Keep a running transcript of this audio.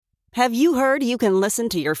Have you heard you can listen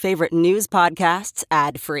to your favorite news podcasts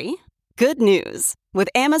ad-free? Good news! With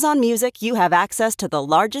Amazon Music, you have access to the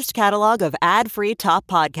largest catalog of ad-free top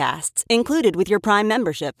podcasts included with your Prime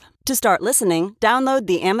membership. To start listening, download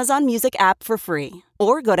the Amazon Music app for free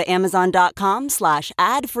or go to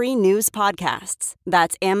amazon.com/ad-free news podcasts.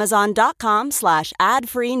 That's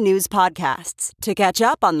amazon.com/ad-free news podcasts to catch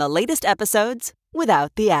up on the latest episodes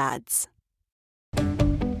without the ads.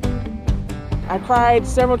 I cried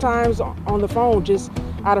several times on the phone just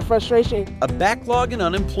out of frustration. A backlog in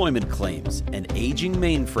unemployment claims, an aging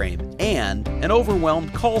mainframe, and an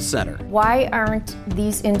overwhelmed call center. Why aren't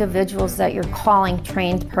these individuals that you're calling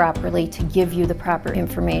trained properly to give you the proper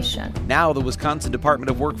information? Now the Wisconsin Department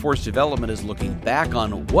of Workforce Development is looking back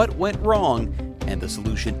on what went wrong, and the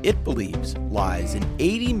solution it believes lies in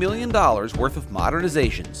 $80 million worth of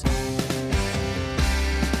modernizations.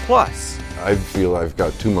 Plus, I feel I've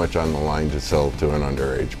got too much on the line to sell to an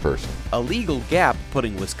underage person. A legal gap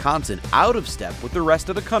putting Wisconsin out of step with the rest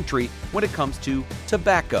of the country when it comes to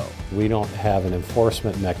tobacco. We don't have an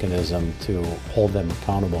enforcement mechanism to hold them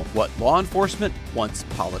accountable. What law enforcement wants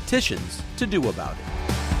politicians to do about it.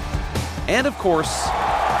 And of course,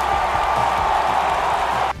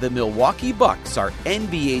 the Milwaukee Bucks are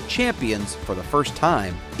NBA champions for the first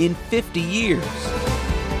time in 50 years.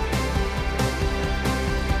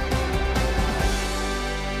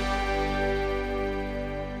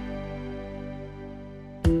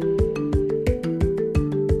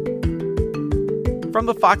 From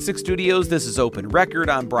the Fox 6 studios, this is Open Record.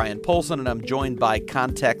 I'm Brian Polson, and I'm joined by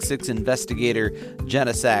Contact 6 investigator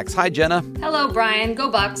Jenna Sachs. Hi, Jenna. Hello, Brian. Go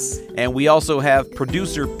Bucks. And we also have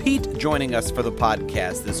producer Pete joining us for the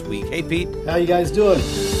podcast this week. Hey, Pete. How you guys doing?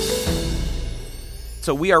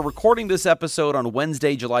 So we are recording this episode on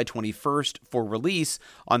Wednesday, July 21st for release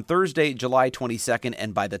on Thursday, July 22nd.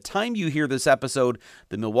 And by the time you hear this episode,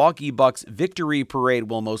 the Milwaukee Bucks victory parade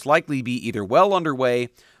will most likely be either well underway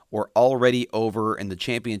or already over, and the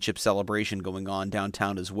championship celebration going on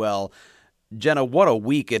downtown as well. Jenna, what a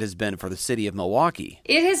week it has been for the city of Milwaukee.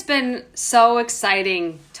 It has been so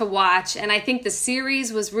exciting to watch, and I think the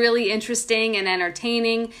series was really interesting and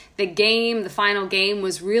entertaining. The final game,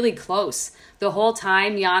 was really close. The whole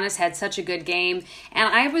time, Giannis had such a good game,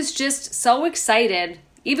 and I was just so excited,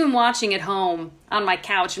 even watching at home on my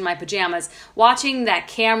couch in my pajamas, watching that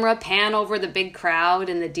camera pan over the big crowd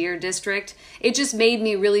in the Deer District. It just made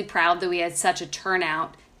me really proud that we had such a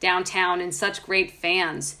turnout downtown and such great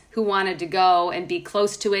fans who wanted to go and be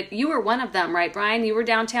close to it. You were one of them, right, Brian? You were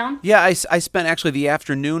downtown? Yeah, I spent actually the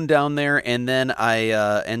afternoon down there, and then I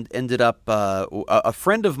ended up, a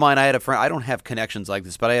friend of mine, I don't have connections like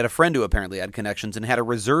this, but I had a friend who apparently had connections and had a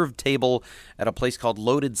reserved table at a place called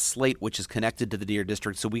Loaded Slate, which is connected to the Deer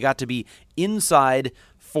District. So we got to be inside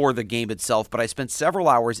for the game itself, but I spent several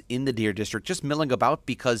hours in the Deer District just milling about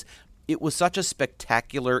because it was such a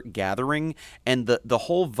spectacular gathering, and the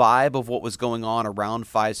whole vibe of what was going on around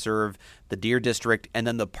Fiserv, the Deer District, and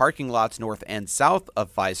then the parking lots north and south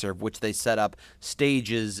of Fiserv, which they set up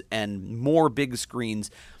stages and more big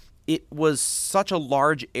screens. It was such a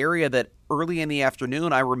large area that early in the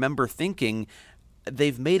afternoon, I remember thinking,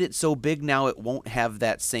 they've made it so big now it won't have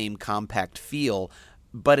that same compact feel,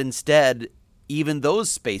 but instead even those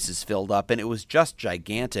spaces filled up, and it was just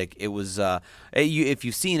gigantic. It was, if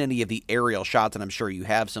you've seen any of the aerial shots, and I'm sure you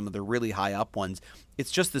have some of the really high up ones,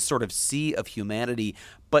 it's just this sort of sea of humanity.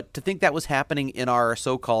 But to think that was happening in our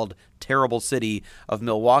so-called terrible city of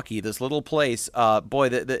Milwaukee, this little place,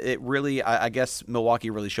 it really, I guess Milwaukee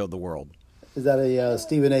really showed the world. Is that a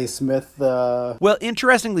Stephen A. Smith? Well,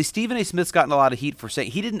 interestingly, Stephen A. Smith's gotten a lot of heat for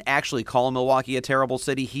saying he didn't actually call Milwaukee a terrible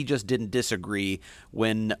city. He just didn't disagree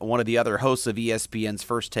when one of the other hosts of ESPN's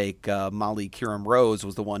First Take, Molly Kiram Rose,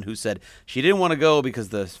 was the one who said she didn't want to go because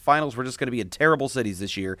the finals were just going to be in terrible cities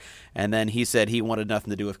this year. And then he said he wanted nothing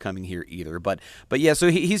to do with coming here either. But yeah, so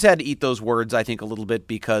he's had to eat those words, I think, a little bit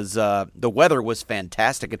because the weather was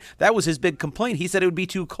fantastic. And that was his big complaint. He said it would be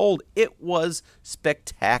too cold. It was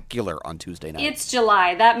spectacular on Tuesday night. It's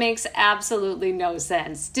July. That makes absolutely no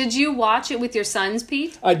sense. Did you watch it with your sons,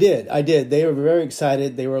 Pete? I did. They were very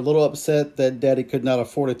excited. They were a little upset that Daddy could not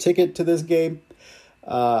afford a ticket to this game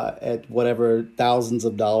at whatever thousands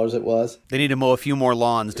of dollars it was. They need to mow a few more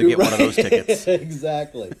lawns to get one of those tickets.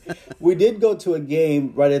 Exactly. We did go to a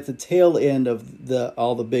game right at the tail end of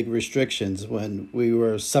all the big restrictions when we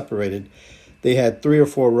were separated. They had 3 or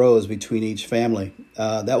 4 rows between each family.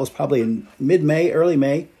 That was probably in mid-May, early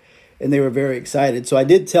May. And they were very excited. So I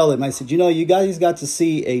did tell them, I said, you guys got to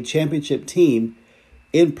see a championship team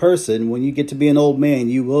in person. When you get to be an old man,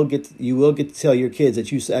 you will get to tell your kids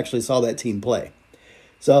that you actually saw that team play.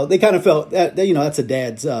 So they kind of felt that, that's a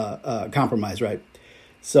dad's compromise, right?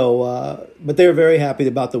 So, but they were very happy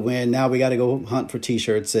about the win. Now we got to go hunt for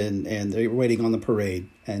T-shirts, and they're waiting on the parade.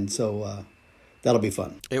 And so that'll be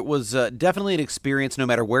fun. It was definitely an experience no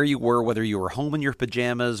matter where you were, whether you were home in your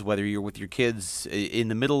pajamas, whether you were with your kids in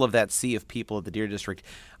the middle of that sea of people at the Deer District.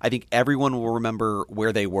 I think everyone will remember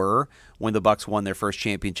where they were when the Bucks won their first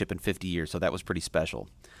championship in 50 years. So that was pretty special.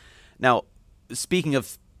 Now, speaking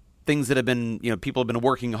of things that have been, people have been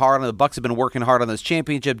working hard on. The Bucks have been working hard on this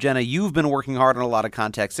championship. Jenna, you've been working hard on a lot of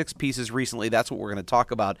Contact 6 pieces recently. That's what we're going to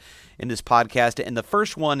talk about in this podcast. And the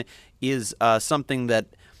first one is something that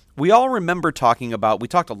we all remember talking about. We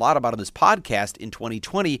talked a lot about on this podcast in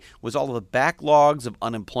 2020 was all of the backlogs of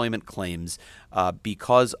unemployment claims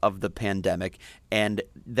because of the pandemic. And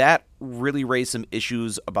that really raised some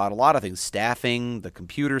issues about a lot of things, staffing, the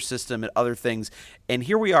computer system, and other things. And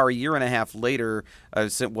here we are a year and a half later, a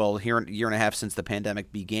year and a half since the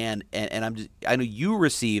pandemic began. And I know you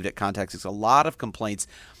received at Contact 6 a lot of complaints.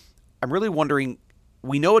 I'm really wondering,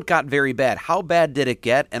 we know it got very bad. How bad did it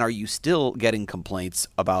get, and are you still getting complaints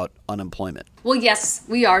about unemployment? Well, yes,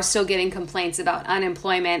 we are still getting complaints about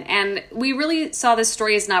unemployment, and we really saw this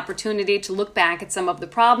story as an opportunity to look back at some of the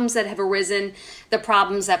problems that have arisen, the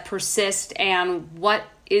problems that persist, and what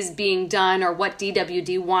is being done or what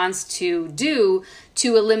DWD wants to do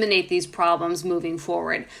to eliminate these problems moving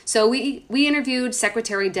forward. So we interviewed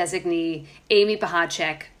Secretary-designee Amy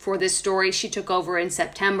Pachacek for this story. She took over in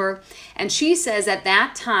September, and she says at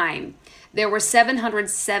that time there were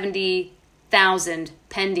 770,000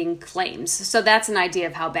 pending claims. So that's an idea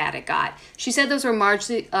of how bad it got. She said those were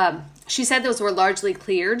largely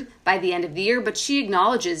cleared by the end of the year, but she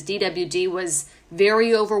acknowledges DWD was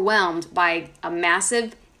very overwhelmed by a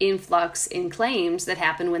massive influx in claims that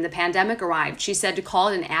happened when the pandemic arrived. She said to call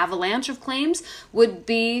it an avalanche of claims would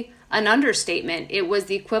be an understatement. It was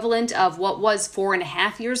the equivalent of what was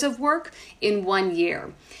 4.5 years of work in 1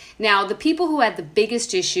 year. Now, the people who had the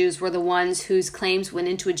biggest issues were the ones whose claims went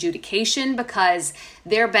into adjudication because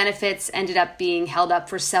their benefits ended up being held up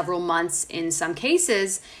for several months in some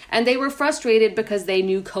cases, and they were frustrated because they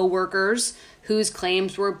knew coworkers whose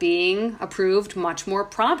claims were being approved much more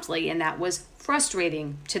promptly, and that was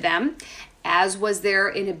frustrating to them, as was their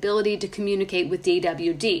inability to communicate with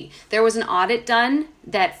DWD. There was an audit done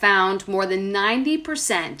that found more than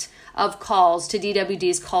 90% of calls to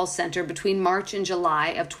DWD's call center between March and July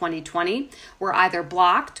of 2020 were either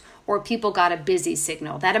blocked or people got a busy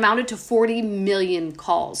signal. That amounted to 40 million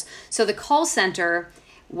calls. So the call center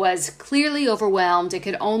was clearly overwhelmed. It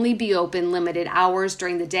could only be open limited hours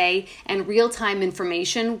during the day, and real-time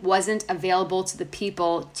information wasn't available to the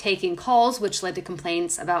people taking calls, which led to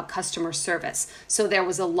complaints about customer service. So there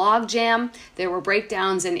was a log jam, there were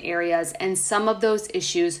breakdowns in areas, and some of those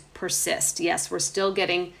issues persist. Yes, we're still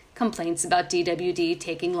getting complaints about DWD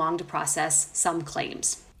taking long to process some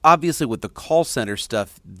claims. Obviously, with the call center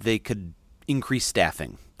stuff, they could increase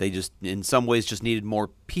staffing. They just, in some ways, just needed more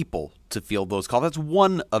people to field those calls. That's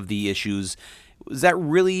one of the issues. Is that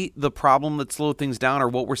really the problem that slowed things down, or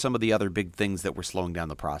what were some of the other big things that were slowing down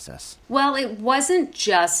the process? Well, it wasn't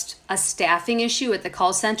just a staffing issue at the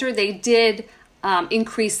call center. They did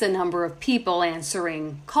increase the number of people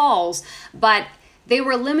answering calls, but they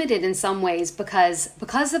were limited in some ways because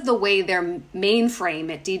of the way their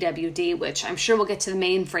mainframe at DWD, which I'm sure we'll get to the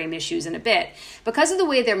mainframe issues in a bit, because of the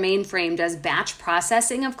way their mainframe does batch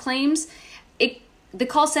processing of claims, the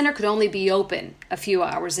call center could only be open a few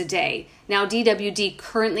hours a day. Now, DWD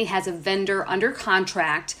currently has a vendor under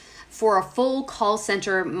contract for a full call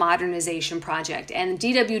center modernization project, and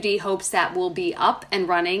DWD hopes that will be up and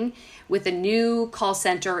running with a new call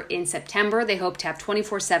center in September. They hope to have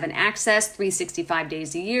 24/7 access, 365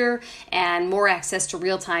 days a year, and more access to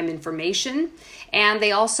real-time information. And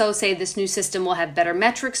they also say this new system will have better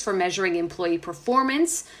metrics for measuring employee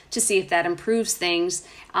performance to see if that improves things.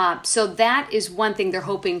 So that is one thing they're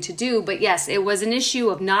hoping to do. But yes, it was an issue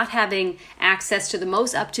of not having access to the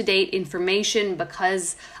most up-to-date information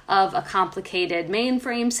because of a complicated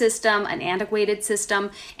mainframe system, an antiquated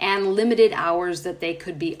system, and limited hours that they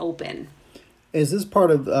could be open. Is this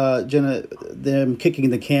part of, Jenna, them kicking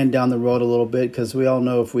the can down the road a little bit? Because we all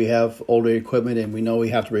know if we have older equipment and we know we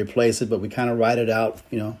have to replace it, but we kind of ride it out.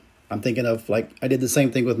 I'm thinking of, like, I did the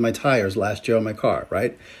same thing with my tires last year on my car,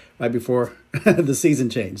 right before the season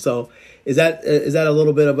changed. So is that a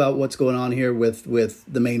little bit about what's going on here with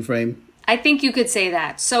the mainframe? I think you could say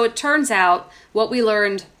that. So it turns out what we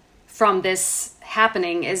learned from this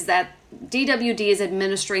happening is that DWD is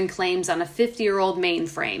administering claims on a 50-year-old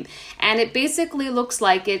mainframe, and it basically looks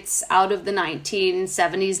like it's out of the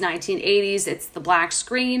 1970s, 1980s. It's the black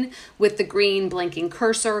screen with the green blinking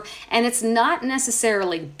cursor, and it's not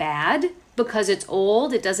necessarily bad because it's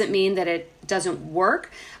old. It doesn't mean that it doesn't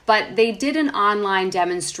work, but they did an online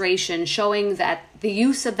demonstration showing that the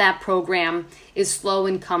use of that program is slow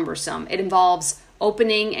and cumbersome. It involves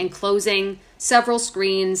opening and closing several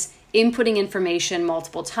screens, inputting information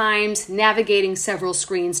multiple times, navigating several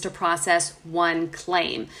screens to process one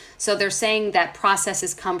claim. So they're saying that process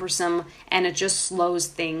is cumbersome and it just slows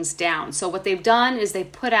things down. So what they've done is they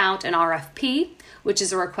put out an RFP, which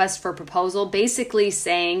is a request for proposal, basically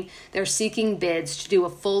saying they're seeking bids to do a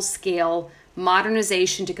full-scale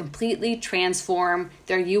modernization to completely transform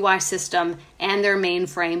their UI system and their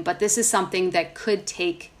mainframe. But this is something that could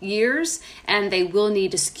take years, and they will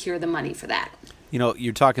need to secure the money for that. You know,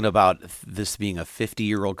 you're talking about this being a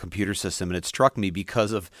 50-year-old computer system, and it struck me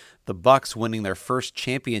because of the Bucks winning their first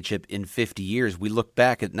championship in 50 years. We look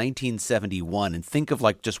back at 1971 and think of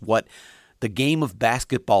like just what the game of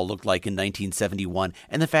basketball looked like in 1971,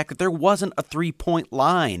 and the fact that there wasn't a three-point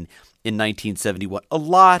line in 1971. A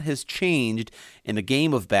lot has changed in the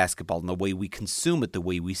game of basketball, in the way we consume it, the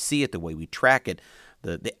way we see it, the way we track it,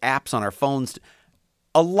 the apps on our phones.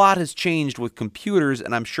 A lot has changed with computers,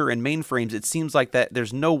 and I'm sure in mainframes, it seems like that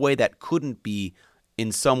there's no way that couldn't be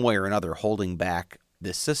in some way or another holding back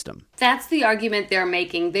this system. That's the argument they're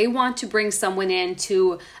making. They want to bring someone in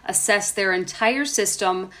to assess their entire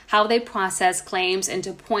system, how they process claims, and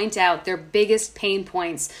to point out their biggest pain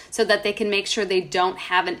points so that they can make sure they don't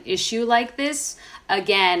have an issue like this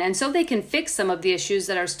again, and so they can fix some of the issues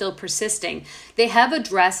that are still persisting. They have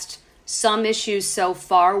addressed some issues so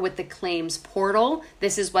far with the claims portal.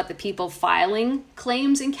 This is what the people filing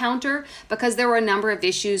claims encounter, because there were a number of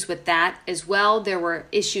issues with that as well. There were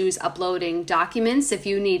issues uploading documents. If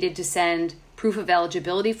you needed to send proof of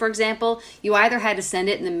eligibility, for example, you either had to send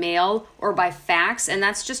it in the mail or by fax, and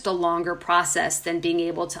that's just a longer process than being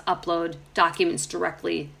able to upload documents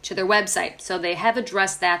directly to their website. So they have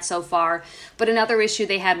addressed that so far. But another issue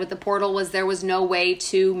they had with the portal was there was no way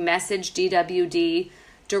to message DWD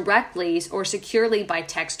directly or securely by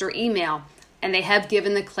text or email. And they have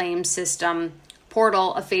given the claims system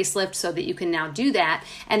portal a facelift so that you can now do that.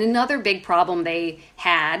 And another big problem they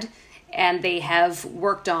had and they have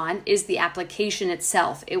worked on is the application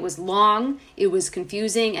itself. It was long, it was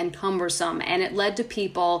confusing and cumbersome, and it led to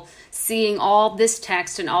people seeing all this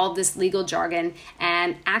text and all this legal jargon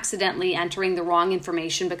and accidentally entering the wrong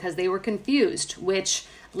information because they were confused, which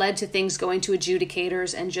led to things going to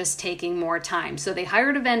adjudicators and just taking more time. So they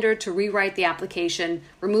hired a vendor to rewrite the application,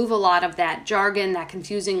 remove a lot of that jargon, that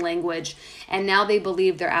confusing language, and now they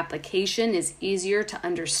believe their application is easier to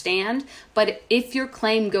understand. But if your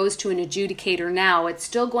claim goes to an adjudicator now, it's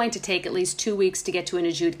still going to take at least 2 weeks to get to an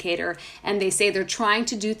adjudicator, and they say they're trying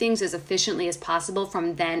to do things as efficiently as possible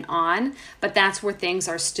from then on, but that's where things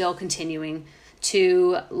are still continuing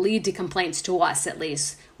to lead to complaints to us, at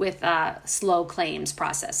least, with slow claims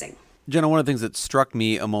processing. Jenna, one of the things that struck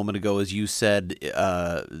me a moment ago is you said,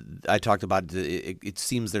 I talked about it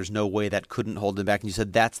seems there's no way that couldn't hold them back, and you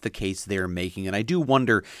said that's the case they're making. And I do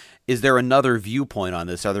wonder, is there another viewpoint on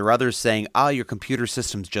this? Are there others saying, your computer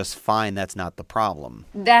system's just fine, that's not the problem?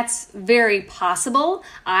 That's very possible.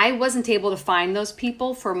 I wasn't able to find those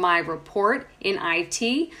people for my report in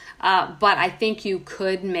IT, but I think you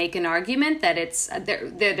could make an argument that it's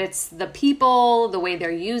the people, the way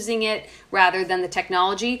they're using it, rather than the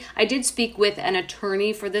technology. I did speak with an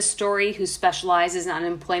attorney for this story who specializes in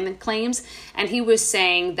unemployment claims, and he was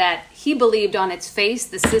saying that he believed on its face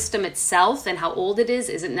the system itself and how old it is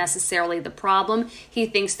isn't necessarily the problem. He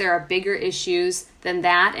thinks there are bigger issues than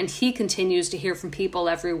that, and he continues to hear from people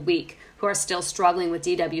every week who are still struggling with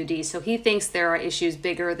DWD. So he thinks there are issues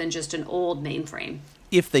bigger than just an old mainframe.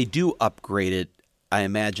 If they do upgrade it, I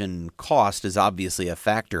imagine cost is obviously a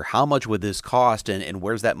factor. How much would this cost, and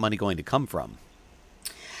where's that money going to come from?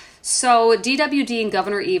 So DWD and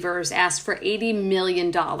Governor Evers asked for $80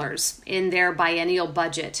 million in their biennial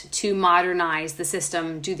budget to modernize the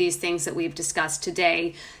system, do these things that we've discussed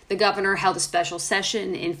today. The governor held a special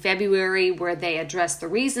session in February where they addressed the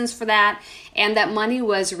reasons for that, and that money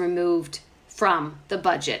was removed from the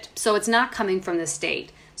budget. So it's not coming from the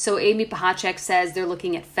state. So Amy Pachacek says they're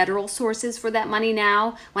looking at federal sources for that money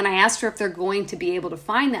now. When I asked her if they're going to be able to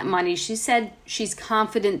find that money, she said she's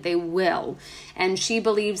confident they will. And she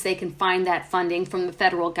believes they can find that funding from the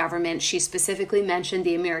federal government. She specifically mentioned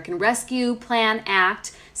the American Rescue Plan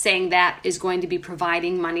Act, saying that is going to be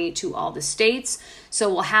providing money to all the states. So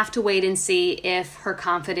we'll have to wait and see if her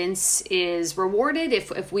confidence is rewarded,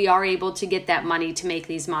 if we are able to get that money to make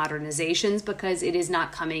these modernizations, because it is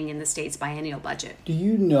not coming in the state's biennial budget. Do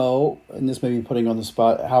you know, and this may be putting on the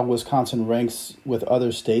spot, how Wisconsin ranks with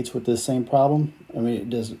other states with this same problem? I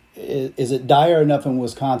mean, is it dire enough in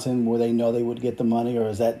Wisconsin where they know they would get the money, or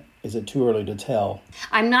is it too early to tell?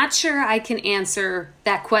 I'm not sure I can answer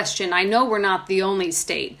that question. I know we're not the only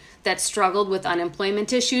state that struggled with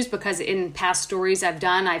unemployment issues, because in past stories I've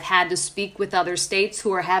done, I've had to speak with other states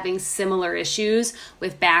who are having similar issues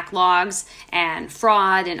with backlogs and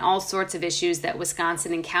fraud and all sorts of issues that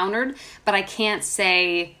Wisconsin encountered. But I can't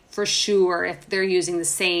say for sure if they're using the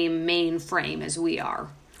same mainframe as we are.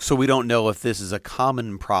 So we don't know if this is a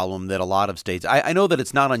common problem that a lot of states... I know that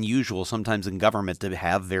it's not unusual sometimes in government to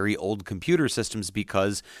have very old computer systems,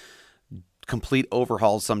 because complete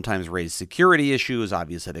overhauls sometimes raise security issues.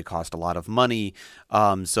 Obviously, they cost a lot of money.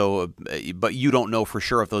 But you don't know for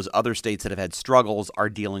sure if those other states that have had struggles are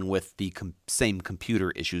dealing with the same computer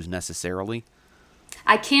issues necessarily.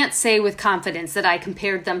 I can't say with confidence that I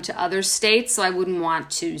compared them to other states, so I wouldn't want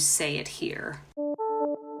to say it here.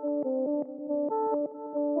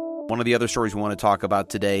 One of the other stories we want to talk about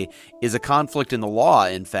today is a conflict in the law,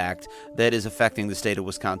 in fact, that is affecting the state of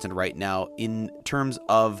Wisconsin right now in terms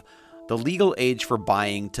of the legal age for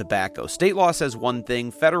buying tobacco. State law says one thing,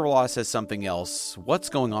 federal law says something else. What's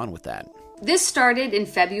going on with that? This started in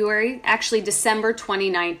February, actually December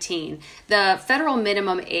 2019. The federal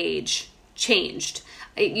minimum age changed.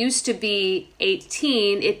 It used to be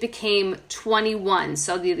 18, it became 21.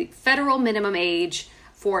 So the federal minimum age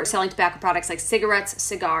for selling tobacco products like cigarettes,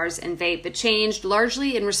 cigars, and vape. It changed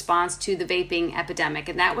largely in response to the vaping epidemic,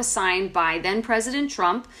 and that was signed by then President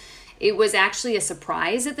Trump. It was actually a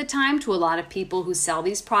surprise at the time to a lot of people who sell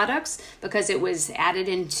these products, because it was added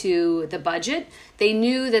into the budget. They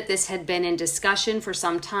knew that this had been in discussion for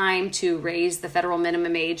some time to raise the federal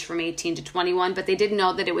minimum age from 18 to 21, but they didn't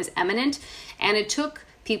know that it was imminent, and it took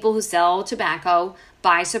people who sell tobacco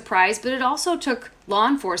by surprise, but it also took law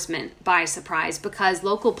enforcement by surprise, because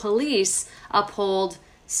local police uphold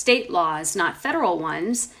state laws, not federal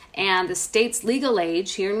ones, and the state's legal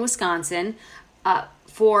age here in Wisconsin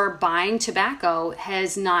for buying tobacco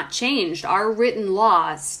has not changed. Our written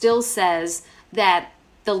law still says that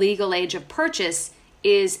the legal age of purchase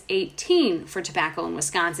is 18 for tobacco in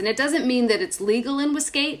Wisconsin. It doesn't mean that it's legal in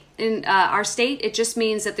our state. It just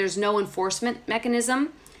means that there's no enforcement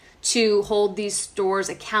mechanism to hold these stores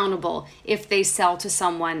accountable if they sell to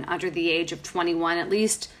someone under the age of 21, at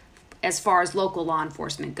least as far as local law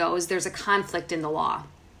enforcement goes. There's a conflict in the law.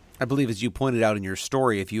 I believe, as you pointed out in your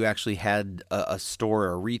story, if you actually had a store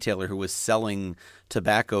or a retailer who was selling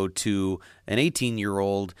tobacco to an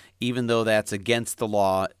 18-year-old, even though that's against the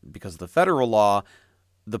law because of the federal law,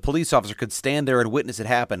 the police officer could stand there and witness it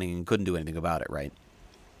happening and couldn't do anything about it, right?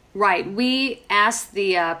 Right. We asked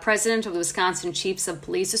the president of the Wisconsin Chiefs of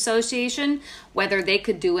Police Association whether they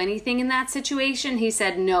could do anything in that situation. He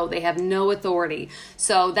said no, they have no authority.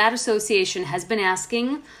 So that association has been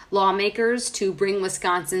asking lawmakers to bring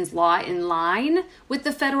Wisconsin's law in line with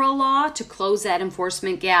the federal law to close that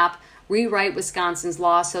enforcement gap, rewrite Wisconsin's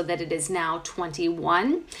law so that it is now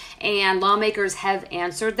 21. And lawmakers have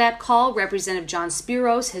answered that call. Representative John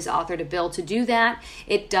Spiros has authored a bill to do that.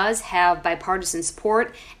 It does have bipartisan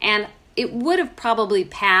support, and it would have probably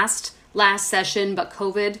passed last session, but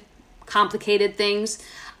COVID complicated things.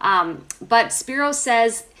 But Spiros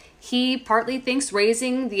says he partly thinks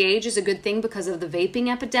raising the age is a good thing because of the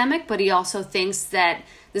vaping epidemic, but he also thinks that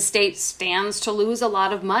the state stands to lose a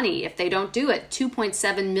lot of money if they don't do it.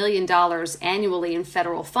 $2.7 million annually in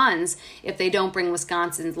federal funds if they don't bring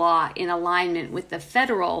Wisconsin's law in alignment with the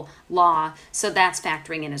federal law. So that's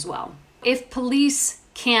factoring in as well. If police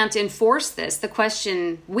can't enforce this, the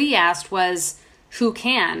question we asked was, who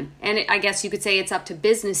can? And I guess you could say it's up to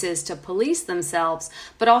businesses to police themselves,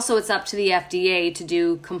 but also it's up to the FDA to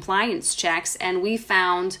do compliance checks. And we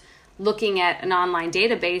found, looking at an online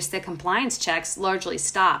database, that compliance checks largely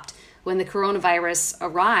stopped when the coronavirus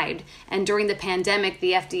arrived. And during the pandemic,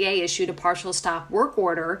 the FDA issued a partial stop work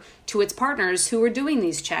order to its partners who were doing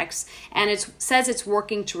these checks. And it says it's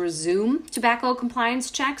working to resume tobacco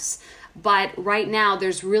compliance checks. But right now,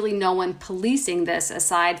 there's really no one policing this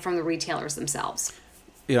aside from the retailers themselves.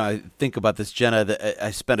 You know, I think about this, Jenna.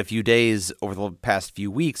 I spent a few days over the past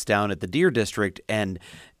few weeks down at the Deer District, and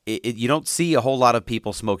you don't see a whole lot of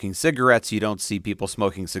people smoking cigarettes. You don't see people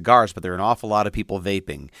smoking cigars, but there are an awful lot of people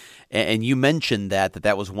vaping. And you mentioned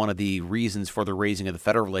that was one of the reasons for the raising of the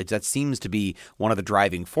federal age. That seems to be one of the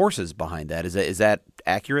driving forces behind that. Is that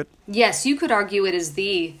accurate? Yes, you could argue it is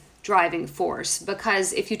the driving force,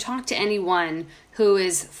 because if you talk to anyone who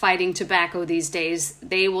is fighting tobacco these days,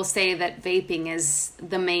 they will say that vaping is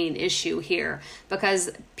the main issue here,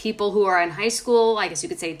 because people who are in high school, I guess you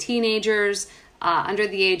could say teenagers, under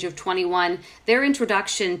the age of 21, their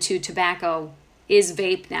introduction to tobacco is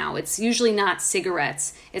vape now. It's usually not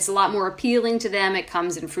cigarettes. It's a lot more appealing to them. It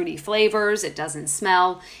comes in fruity flavors. It doesn't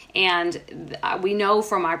smell. And we know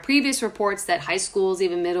from our previous reports that high schools,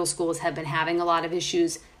 even middle schools, have been having a lot of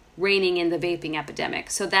issues reining in the vaping epidemic.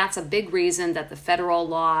 So that's a big reason that the federal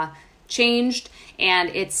law changed. And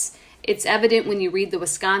it's evident when you read the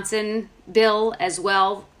Wisconsin bill as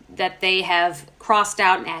well, that they have crossed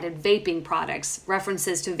out and added vaping products,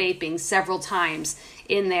 references to vaping several times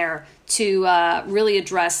in there to really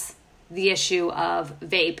address the issue of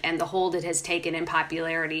vape and the hold it has taken in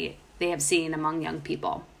popularity they have seen among young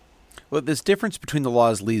people. Well, this difference between the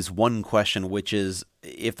laws leaves one question, which is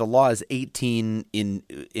if the law is 18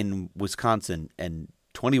 in Wisconsin and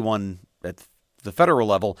 21 at the federal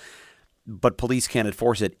level, but police can't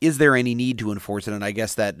enforce it, is there any need to enforce it? And I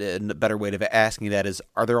guess that a better way of asking that is,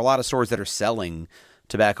 are there a lot of stores that are selling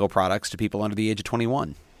tobacco products to people under the age of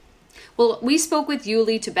 21? Well, we spoke with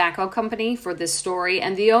Yulee Tobacco Company for this story,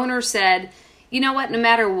 and the owner said, you know what, no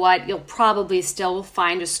matter what, you'll probably still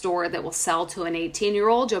find a store that will sell to an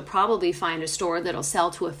 18-year-old. You'll probably find a store that'll sell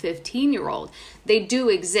to a 15-year-old. They do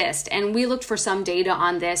exist, and we looked for some data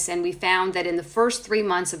on this, and we found that in the first 3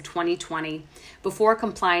 months of 2020, before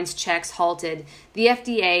compliance checks halted, the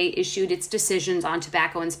FDA issued its decisions on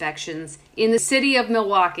tobacco inspections in the city of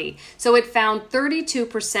Milwaukee. So it found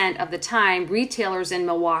 32% of the time retailers in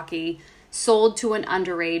Milwaukee sold to an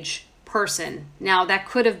underage person. Now, that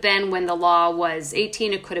could have been when the law was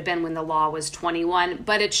 18, it could have been when the law was 21,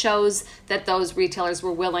 but it shows that those retailers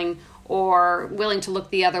were willing to look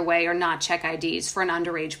the other way or not check IDs for an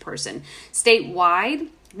underage person. Statewide,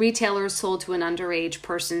 retailers sold to an underage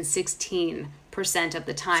person 16% of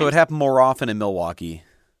the time. So it happened more often in Milwaukee.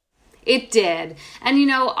 It did.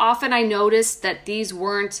 And often I noticed that these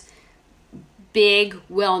weren't big,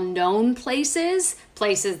 well-known places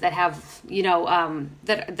that have,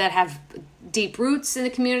 that have deep roots in the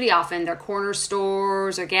community. Often they're corner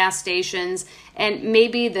stores or gas stations, and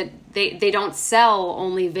maybe that they don't sell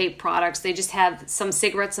only vape products. They just have some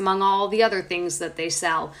cigarettes among all the other things that they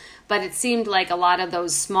sell. But it seemed like a lot of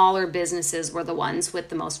those smaller businesses were the ones with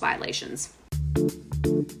the most violations.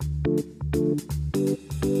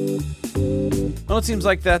 Well, it seems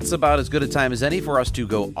like that's about as good a time as any for us to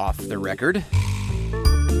go off the record.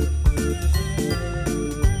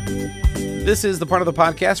 This is the part of the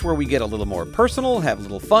podcast where we get a little more personal, have a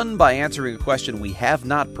little fun by answering a question we have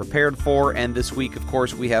not prepared for. And this week, of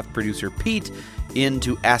course, we have producer Pete in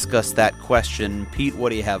to ask us that question. Pete, what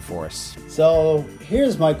do you have for us? So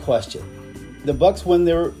here's my question. The Bucks win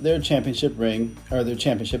their championship ring, or their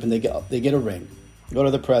championship, and they get a ring. Go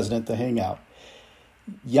to the president to hang out.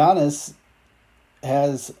 Giannis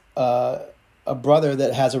has a brother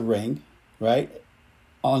that has a ring, right,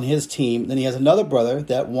 on his team. Then he has another brother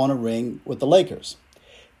that won a ring with the Lakers.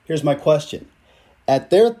 Here's my question.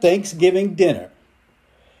 At their Thanksgiving dinner,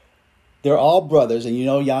 they're all brothers, and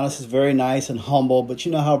Giannis is very nice and humble, but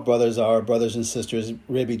you know how brothers are. Brothers and sisters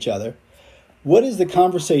rib each other. What is the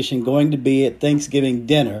conversation going to be at Thanksgiving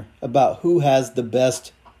dinner about who has the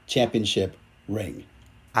best championship ring?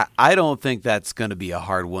 I don't think that's going to be a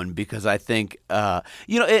hard one, because I think, and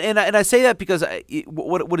I say that because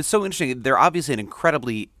what is so interesting, they're obviously an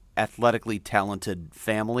incredibly athletically talented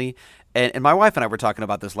family. And my wife and I were talking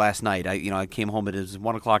about this last night. I came home, it was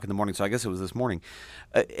 1 o'clock in the morning, so I guess it was this morning.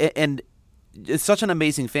 And it's such an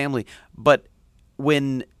amazing family. But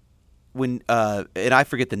when and I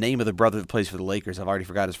forget the name of the brother that plays for the Lakers. I've already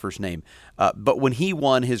forgot his first name. But when he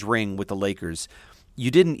won his ring with the Lakers, you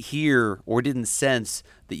didn't hear or didn't sense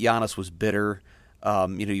that Giannis was bitter.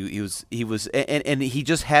 He was, and he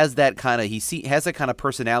just has that kind of, has that kind of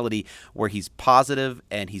personality where he's positive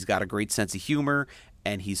and he's got a great sense of humor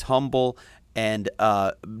and he's humble and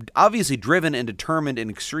obviously driven and determined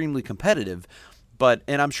and extremely competitive.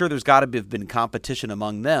 And I'm sure there's got to have been competition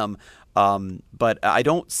among them. But I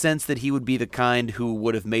don't sense that he would be the kind who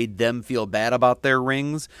would have made them feel bad about their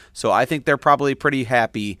rings. So I think they're probably pretty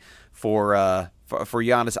happy for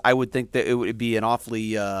Giannis. I would think that it would be an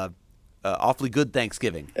awfully good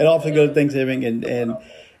Thanksgiving. An awfully good Thanksgiving and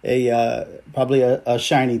a probably a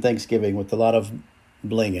shiny Thanksgiving with a lot of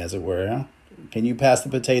bling, as it were. Huh? Can you pass the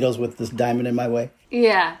potatoes with this diamond in my way?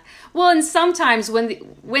 Yeah. Well, and sometimes when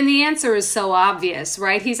the answer is so obvious,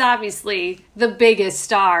 right? He's obviously the biggest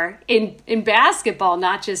star in basketball,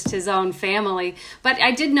 not just his own family. But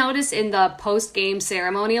I did notice in the post-game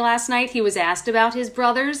ceremony last night, he was asked about his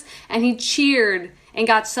brothers, and he cheered and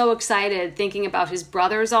got so excited thinking about his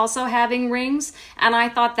brothers also having rings. And I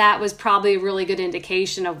thought that was probably a really good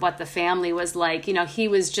indication of what the family was like. You know, he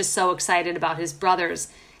was just so excited about his brothers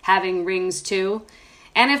having rings too.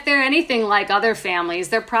 And if they're anything like other families,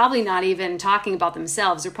 they're probably not even talking about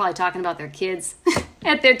themselves. They're probably talking about their kids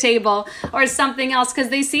at their table or something else, because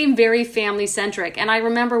they seem very family-centric. And I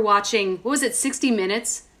remember watching, what was it, 60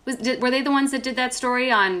 Minutes? Were they the ones that did that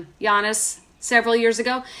story on Giannis several years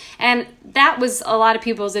ago? And that was a lot of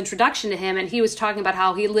people's introduction to him. And he was talking about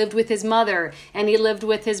how he lived with his mother and he lived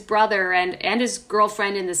with his brother and his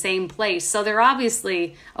girlfriend in the same place. So they're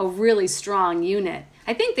obviously a really strong unit.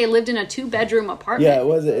 I think they lived in a 2-bedroom apartment. Yeah,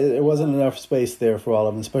 it wasn't enough space there for all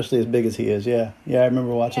of them, especially as big as he is. Yeah, I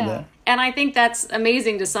remember watching that. And I think that's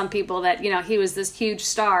amazing to some people that, you know, he was this huge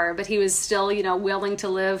star, but he was still, you know, willing to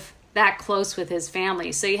live that close with his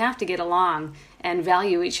family. So you have to get along and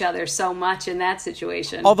value each other so much in that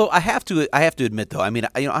situation. Although I have to admit though, I mean,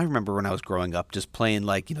 I remember when I was growing up just playing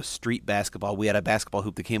street basketball. We had a basketball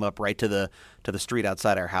hoop that came up right to the street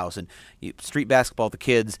outside our house, and street basketball with the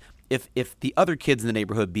kids. If the other kids in the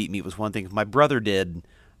neighborhood beat me, it was one thing. If my brother did,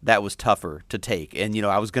 that was tougher to take. And,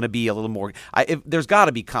 I was going to be a little more there's got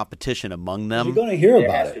to be competition among them. You're going to hear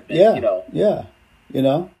about it. Yeah.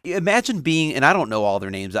 Imagine being, and I don't know all their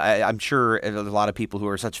names. I'm sure a lot of people who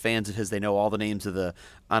are such fans of his, they know all the names of the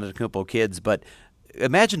Antetokounmpo kids. But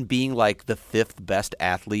imagine being like the 5th best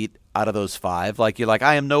athlete out of those 5. Like, you're like,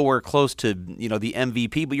 I am nowhere close to, the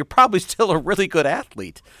MVP, but you're probably still a really good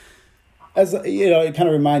athlete. As it kind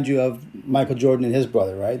of reminds you of Michael Jordan and his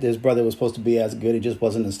brother, right? His brother was supposed to be as good, he just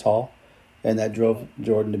wasn't as tall, and that drove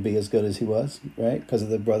Jordan to be as good as he was, right? Because of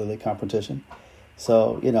the brotherly competition.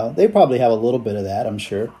 So, they probably have a little bit of that, I'm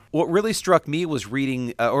sure. What really struck me was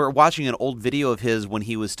reading or watching an old video of his when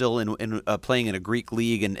he was still in playing in a Greek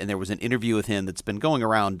league, and there was an interview with him that's been going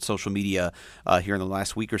around social media here in the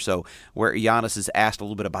last week or so, where Giannis is asked a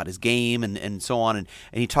little bit about his game and so on, and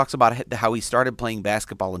he talks about how he started playing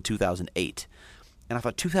basketball in 2008. And I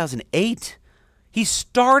thought, 2008? He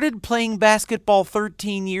started playing basketball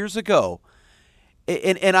 13 years ago.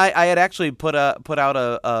 And I had actually put out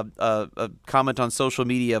a comment on social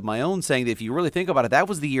media of my own saying that if you really think about it, that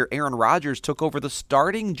was the year Aaron Rodgers took over the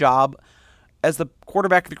starting job as the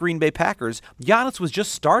quarterback of the Green Bay Packers. Giannis was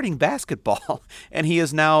just starting basketball, and he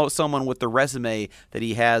is now someone with the resume that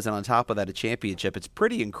he has, and on top of that, a championship. It's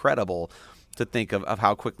pretty incredible to think of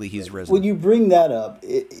how quickly he's risen. When you bring that up,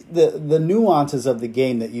 the nuances of the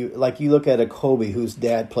game that you look at a Kobe whose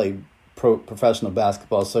dad played professional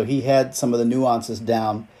basketball, so he had some of the nuances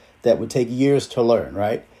down that would take years to learn,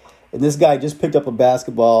 right? And this guy just picked up a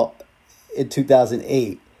basketball in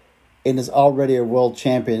 2008 and is already a world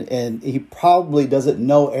champion, and he probably doesn't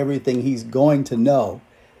know everything he's going to know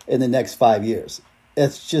in the next 5 years.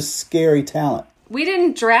 It's just scary talent. We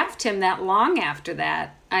didn't draft him that long after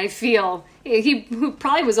that. I feel he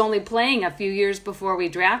probably was only playing a few years before we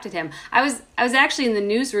drafted him. I was actually in the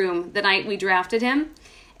newsroom the night we drafted him,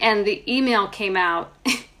 and the email came out,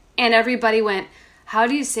 and everybody went, "How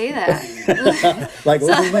do you say that?" What's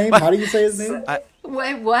his name? How do you say his name?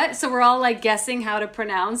 What? So we're all like guessing how to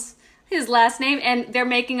pronounce his last name, and they're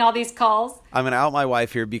making all these calls. I'm going to out my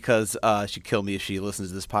wife here because she'd kill me if she listens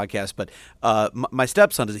to this podcast. But my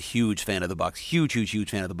stepson is a huge fan of the Bucks, huge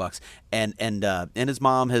fan of the Bucks, and his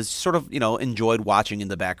mom has sort of enjoyed watching in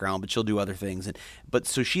the background, but she'll do other things. But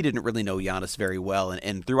so she didn't really know Giannis very well,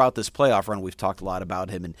 and throughout this playoff run, we've talked a lot about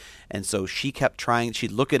him, and so she kept trying.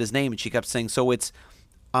 She'd look at his name and she kept saying, "So it's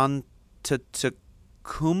Antetokounmpo."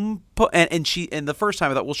 And the first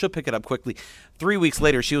time I thought, well, she'll pick it up quickly. 3 weeks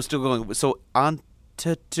later, she was still going, so it's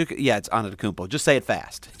Antetokounmpo. Just say it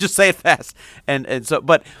fast. Just say it fast. And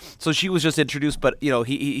so she was just introduced, but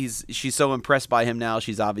she's so impressed by him now.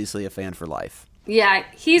 She's obviously a fan for life. Yeah,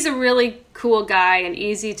 he's a really cool guy and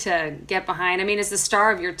easy to get behind. I mean, as the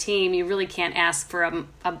star of your team, you really can't ask for a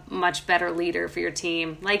much better leader for your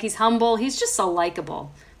team. Like, he's humble. He's just so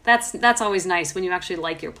likable. That's always nice when you actually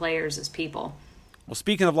like your players as people. Well,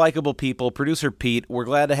 speaking of likable people, Producer Pete, we're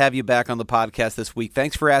glad to have you back on the podcast this week.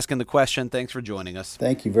 Thanks for asking the question. Thanks for joining us.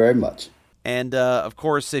 Thank you very much. And, of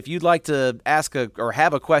course, if you'd like to ask or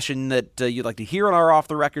have a question that you'd like to hear on our Off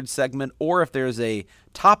the Record segment, or if there's a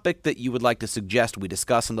topic that you would like to suggest we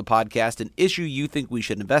discuss on the podcast, an issue you think we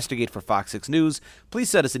should investigate for Fox 6 News, please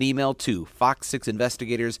send us an email to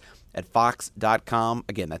fox6investigators@fox.com.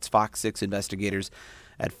 Again, that's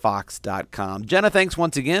fox6investigators@fox.com. Jenna, thanks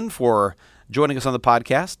once again for joining us on the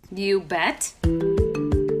podcast. You bet.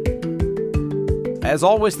 As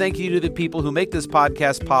always, thank you to the people who make this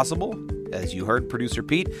podcast possible. As you heard, producer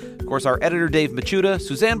Pete, of course, our editor Dave Machuda,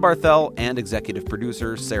 Suzanne Barthel, and executive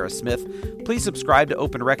producer Sarah Smith. Please subscribe to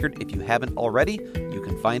Open Record if you haven't already. You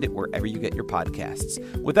can find it wherever you get your podcasts.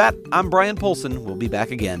 With that, I'm Brian Polson. We'll be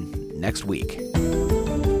back again next week.